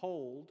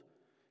 Behold,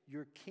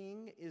 your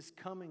king is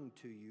coming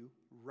to you.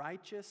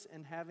 Righteous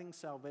and having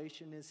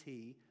salvation is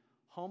he.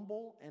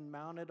 Humble and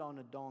mounted on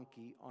a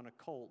donkey, on a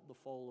colt, the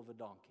foal of a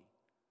donkey.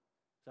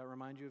 Does that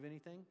remind you of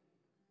anything?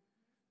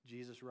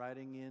 Jesus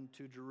riding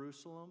into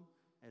Jerusalem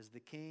as the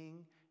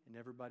king, and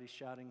everybody's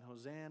shouting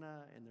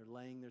Hosanna, and they're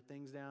laying their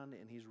things down,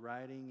 and he's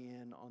riding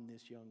in on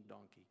this young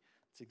donkey.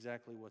 It's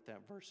exactly what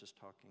that verse is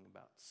talking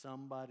about.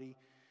 Somebody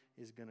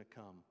is going to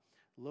come.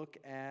 Look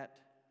at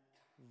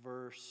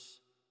verse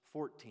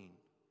 14.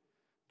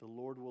 The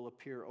Lord will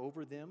appear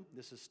over them.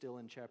 This is still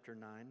in chapter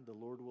 9. The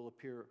Lord will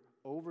appear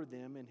over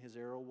them, and his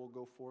arrow will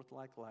go forth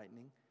like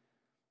lightning.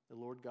 The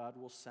Lord God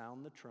will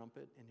sound the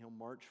trumpet, and he'll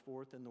march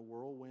forth in the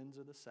whirlwinds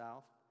of the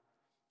south.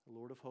 The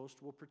Lord of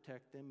hosts will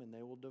protect them, and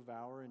they will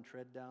devour and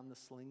tread down the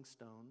sling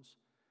stones.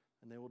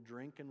 And they will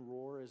drink and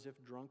roar as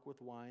if drunk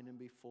with wine, and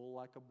be full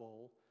like a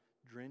bowl,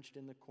 drenched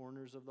in the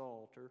corners of the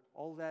altar.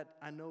 All that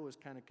I know is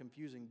kind of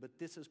confusing, but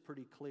this is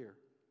pretty clear.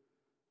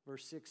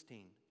 Verse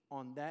 16,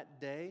 on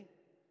that day,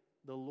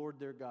 the Lord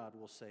their God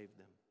will save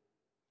them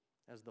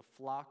as the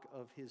flock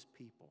of his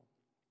people.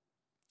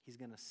 He's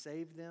going to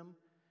save them,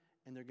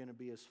 and they're going to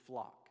be his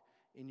flock.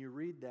 And you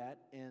read that,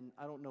 and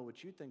I don't know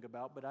what you think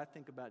about, but I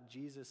think about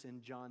Jesus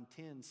in John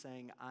 10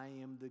 saying, I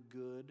am the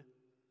good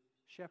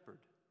shepherd.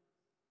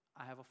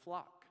 I have a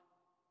flock,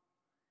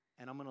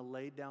 and I'm going to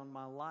lay down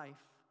my life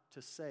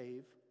to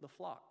save the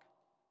flock.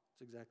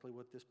 That's exactly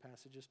what this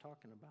passage is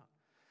talking about.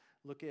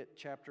 Look at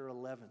chapter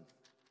 11,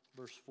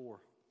 verse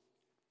 4.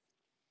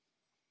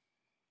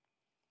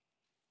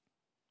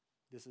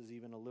 This is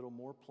even a little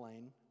more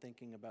plain,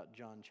 thinking about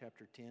John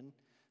chapter 10.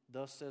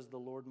 Thus says the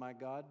Lord my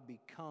God,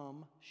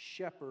 become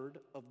shepherd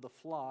of the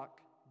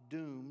flock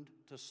doomed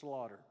to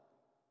slaughter.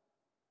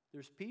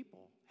 There's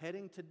people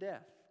heading to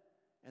death,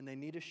 and they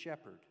need a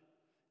shepherd.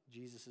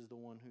 Jesus is the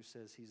one who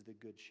says he's the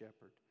good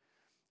shepherd.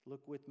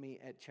 Look with me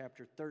at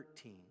chapter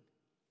 13,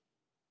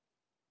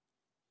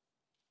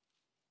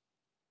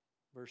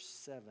 verse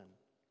 7.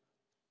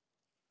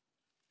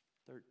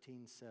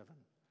 13:7.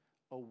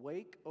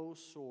 Awake, O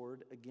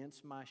sword,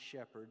 against my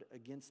shepherd,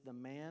 against the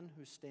man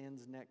who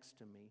stands next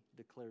to me,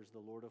 declares the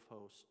Lord of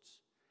hosts.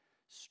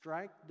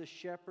 Strike the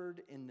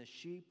shepherd, and the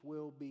sheep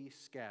will be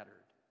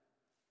scattered.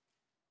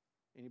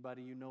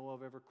 Anybody you know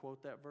of ever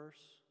quote that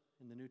verse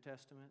in the New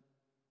Testament?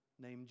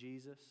 Name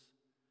Jesus,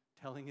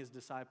 telling his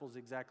disciples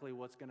exactly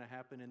what's going to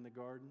happen in the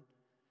garden.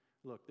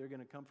 Look, they're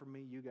going to come for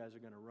me. You guys are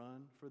going to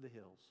run for the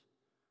hills.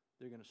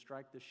 They're going to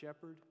strike the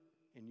shepherd,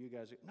 and you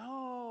guys are,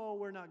 no,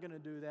 we're not going to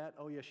do that.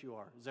 Oh, yes, you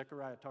are.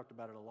 Zechariah talked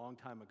about it a long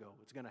time ago.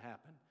 It's going to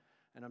happen.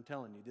 And I'm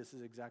telling you, this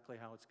is exactly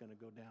how it's going to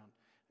go down.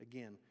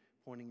 Again,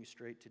 pointing you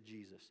straight to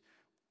Jesus.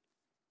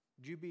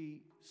 Would you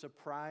be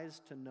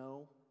surprised to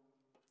know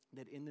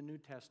that in the New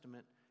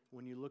Testament,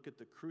 when you look at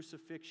the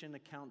crucifixion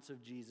accounts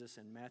of Jesus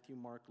in Matthew,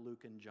 Mark,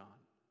 Luke, and John,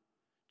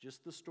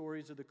 just the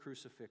stories of the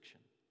crucifixion,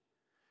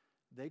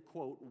 they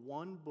quote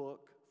one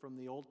book from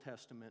the Old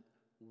Testament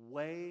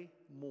way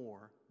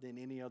more than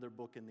any other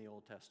book in the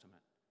Old Testament.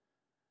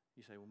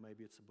 You say, well,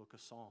 maybe it's the book of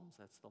Psalms.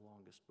 That's the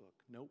longest book.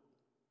 Nope.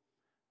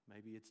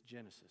 Maybe it's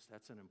Genesis.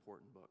 That's an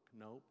important book.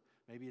 Nope.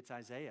 Maybe it's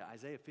Isaiah.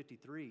 Isaiah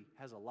 53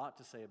 has a lot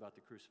to say about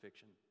the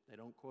crucifixion. They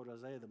don't quote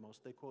Isaiah the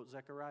most. They quote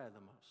Zechariah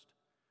the most.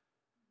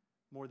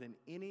 More than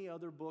any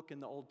other book in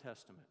the Old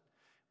Testament.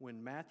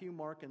 When Matthew,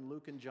 Mark, and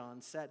Luke, and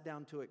John sat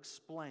down to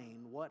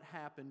explain what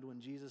happened when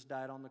Jesus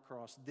died on the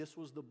cross, this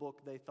was the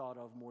book they thought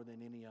of more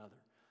than any other.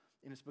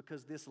 And it's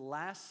because this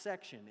last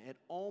section, at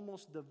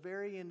almost the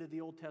very end of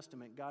the Old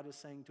Testament, God is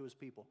saying to His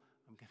people,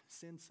 I'm going to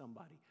send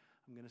somebody.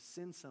 I'm going to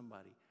send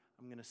somebody.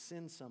 I'm going to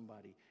send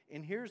somebody.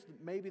 And here's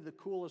maybe the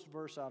coolest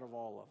verse out of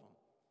all of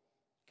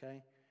them.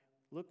 Okay?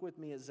 Look with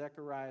me at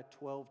Zechariah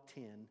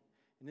 12:10.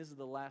 And this is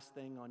the last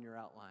thing on your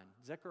outline.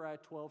 Zechariah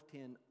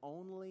 12:10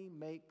 only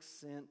makes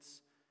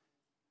sense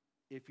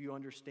if you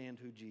understand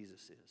who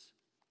Jesus is.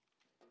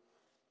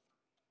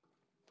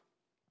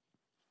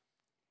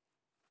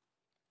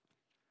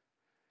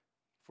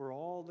 For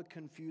all the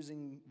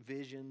confusing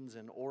visions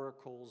and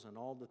oracles and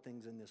all the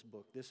things in this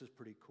book, this is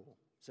pretty cool.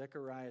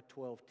 Zechariah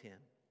 12:10.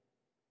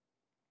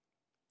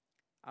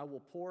 I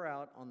will pour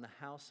out on the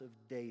house of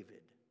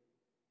David.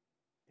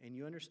 And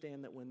you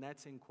understand that when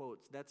that's in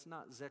quotes, that's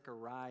not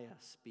Zechariah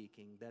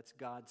speaking, that's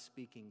God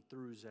speaking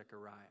through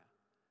Zechariah.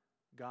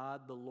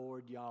 God, the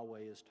Lord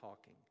Yahweh, is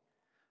talking.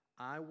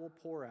 I will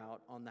pour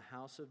out on the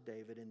house of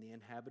David and the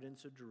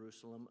inhabitants of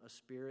Jerusalem a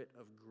spirit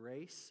of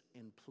grace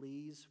and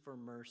pleas for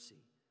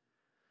mercy,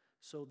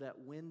 so that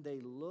when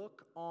they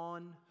look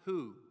on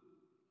who?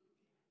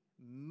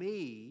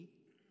 Me,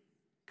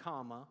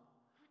 comma,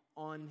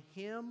 on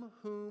him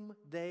whom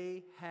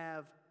they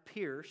have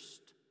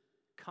pierced,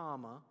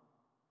 comma,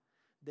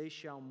 they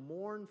shall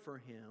mourn for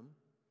him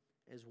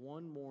as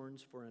one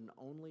mourns for an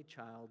only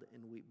child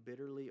and weep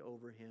bitterly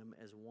over him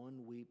as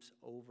one weeps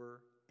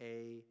over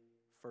a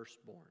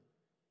firstborn.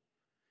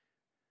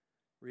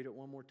 Read it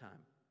one more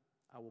time.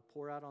 I will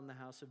pour out on the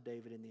house of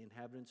David and the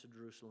inhabitants of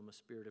Jerusalem a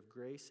spirit of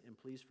grace and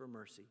pleas for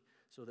mercy,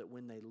 so that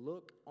when they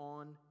look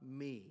on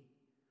me,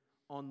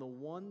 on the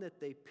one that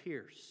they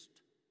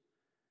pierced,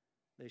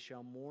 they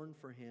shall mourn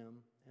for him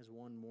as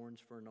one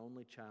mourns for an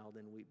only child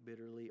and weep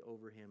bitterly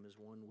over him as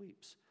one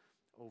weeps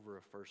over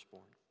a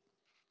firstborn.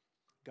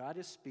 God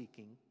is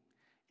speaking,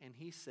 and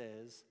He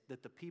says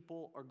that the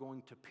people are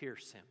going to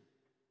pierce Him.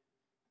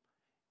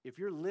 If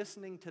you're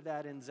listening to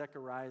that in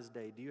Zechariah's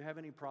day, do you have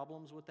any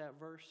problems with that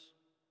verse?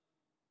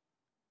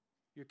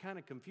 You're kind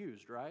of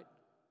confused, right?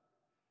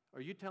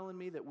 Are you telling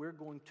me that we're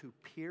going to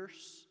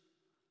pierce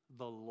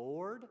the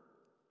Lord,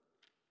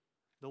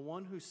 the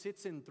one who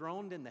sits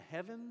enthroned in the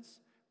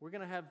heavens? We're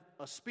going to have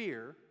a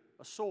spear,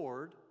 a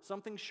sword,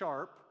 something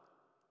sharp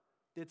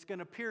that's going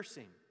to pierce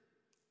Him.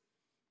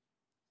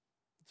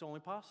 It's only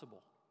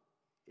possible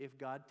if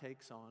God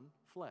takes on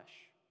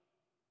flesh.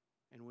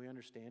 And we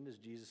understand as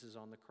Jesus is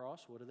on the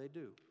cross, what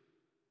do?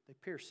 They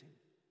pierce Him.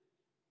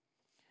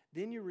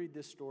 Then you read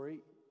this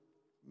story,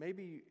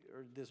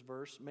 or this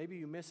verse, maybe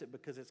you miss it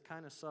because it's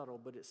kind of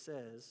subtle, but it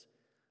says,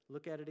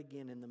 look at it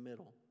again in the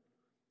middle,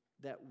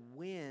 that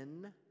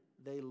when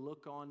they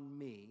look on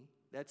me,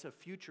 that's a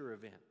future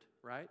event,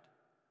 right?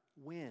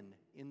 When,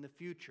 in the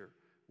future,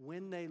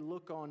 when they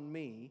look on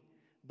me,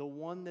 the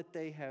one that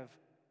they have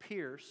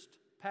pierced,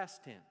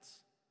 past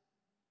tense.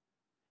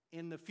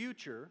 In the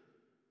future,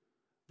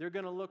 they're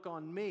going to look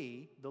on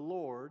me, the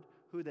Lord,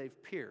 who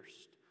they've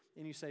pierced.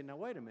 And you say, now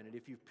wait a minute,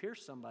 if you've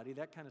pierced somebody,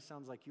 that kind of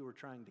sounds like you were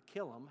trying to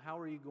kill them. How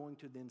are you going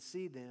to then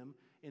see them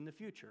in the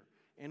future?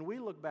 And we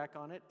look back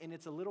on it, and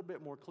it's a little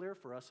bit more clear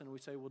for us, and we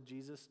say, well,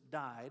 Jesus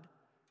died,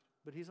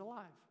 but He's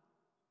alive.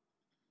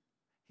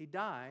 He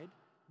died,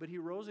 but He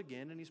rose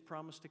again, and He's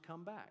promised to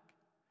come back.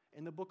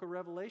 And the book of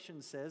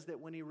Revelation says that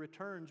when He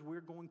returns,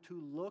 we're going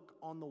to look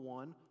on the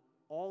one,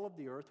 all of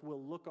the earth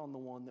will look on the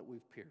one that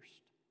we've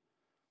pierced,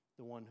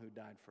 the one who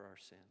died for our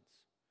sins.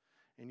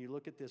 And you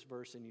look at this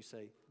verse and you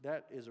say,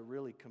 that is a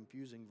really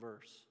confusing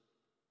verse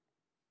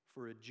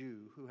for a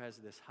Jew who has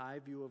this high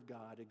view of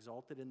God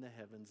exalted in the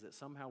heavens, that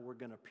somehow we're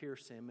going to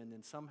pierce Him and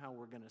then somehow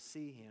we're going to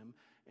see Him.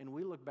 And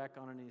we look back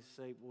on it and you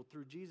say, well,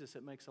 through Jesus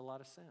it makes a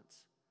lot of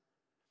sense.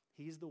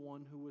 He's the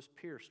one who was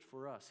pierced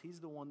for us. He's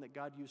the one that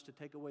God used to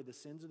take away the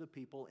sins of the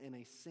people in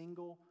a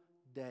single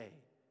day.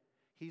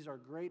 He's our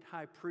great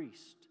high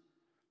priest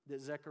that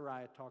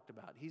Zechariah talked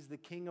about. He's the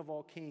King of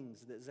all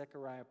kings that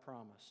Zechariah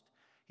promised.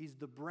 He's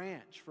the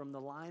branch from the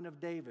line of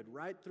David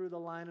right through the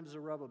line of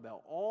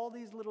Zerubbabel. All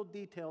these little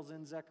details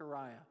in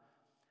Zechariah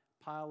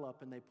pile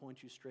up and they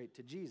point you straight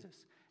to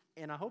Jesus.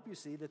 And I hope you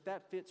see that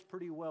that fits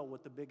pretty well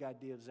with the big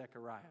idea of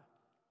Zechariah.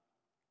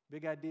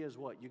 Big idea is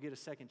what? You get a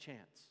second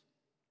chance.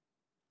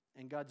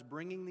 And God's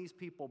bringing these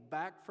people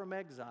back from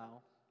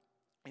exile,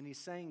 and He's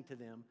saying to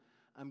them,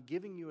 I'm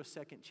giving you a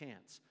second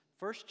chance.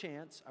 First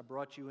chance, I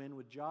brought you in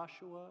with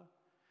Joshua.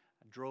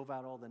 I drove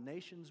out all the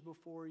nations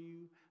before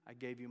you. I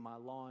gave you my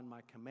law and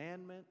my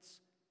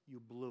commandments. You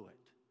blew it.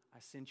 I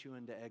sent you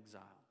into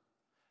exile.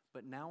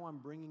 But now I'm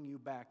bringing you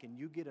back, and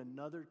you get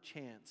another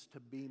chance to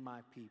be my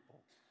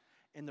people.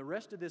 And the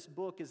rest of this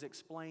book is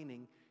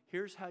explaining,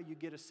 here's how you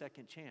get a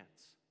second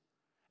chance.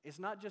 It's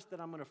not just that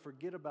I'm going to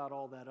forget about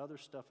all that other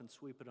stuff and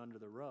sweep it under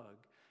the rug.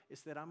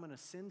 It's that I'm going to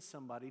send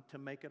somebody to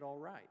make it all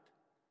right,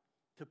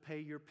 to pay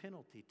your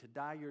penalty, to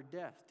die your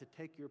death, to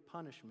take your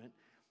punishment.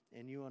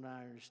 And you and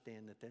I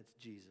understand that that's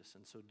Jesus.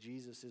 And so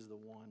Jesus is the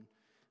one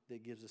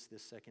that gives us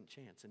this second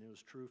chance. And it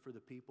was true for the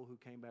people who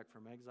came back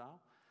from exile,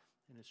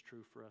 and it's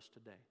true for us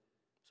today.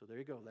 So there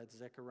you go. That's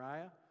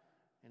Zechariah,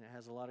 and it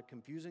has a lot of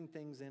confusing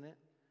things in it,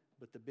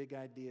 but the big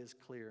idea is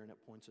clear, and it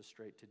points us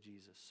straight to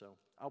Jesus. So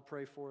I'll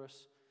pray for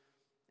us,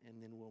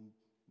 and then we'll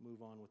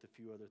move on with a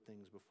few other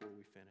things before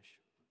we finish.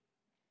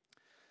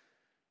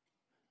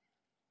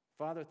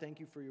 Father, thank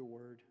you for your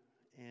word,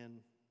 and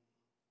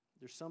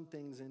there's some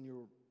things in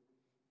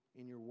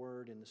your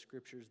word and the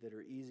scriptures that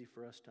are easy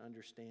for us to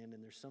understand,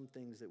 and there's some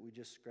things that we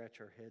just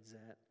scratch our heads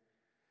at.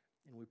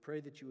 And we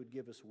pray that you would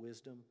give us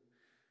wisdom.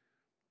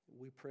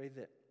 We pray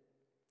that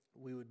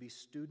we would be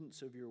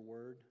students of your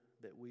word,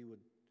 that we would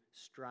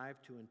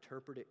strive to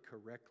interpret it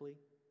correctly,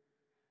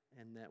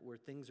 and that where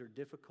things are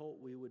difficult,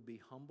 we would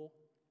be humble,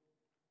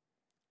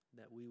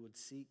 that we would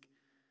seek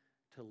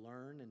to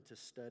learn and to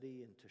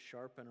study and to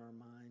sharpen our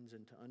minds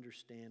and to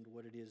understand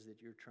what it is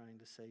that you're trying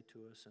to say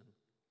to us. And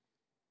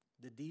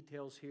the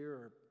details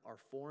here are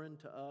foreign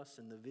to us,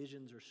 and the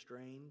visions are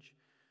strange,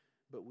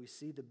 but we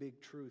see the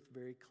big truth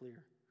very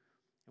clear.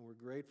 And we're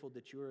grateful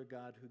that you're a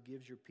God who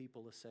gives your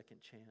people a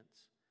second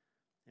chance.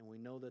 And we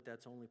know that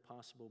that's only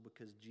possible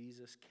because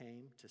Jesus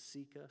came to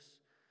seek us,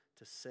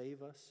 to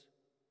save us,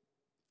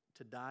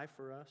 to die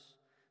for us,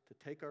 to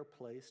take our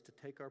place, to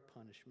take our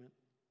punishment.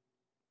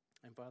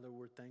 And Father,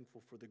 we're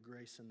thankful for the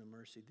grace and the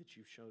mercy that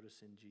you've showed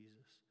us in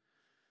Jesus.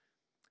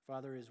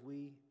 Father, as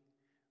we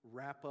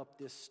wrap up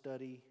this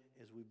study,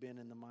 as we've been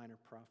in the Minor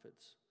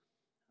Prophets,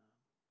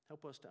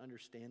 help us to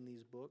understand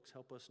these books.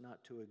 Help us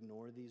not to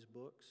ignore these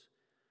books.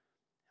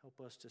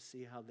 Help us to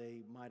see how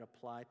they might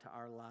apply to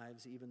our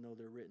lives, even though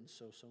they're written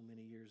so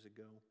many years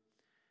ago.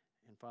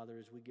 And Father,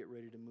 as we get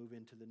ready to move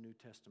into the New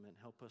Testament,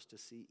 help us to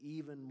see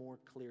even more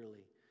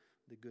clearly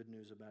the good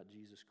news about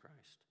Jesus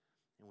Christ.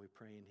 And we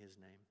pray in his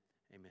name.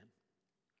 Amen.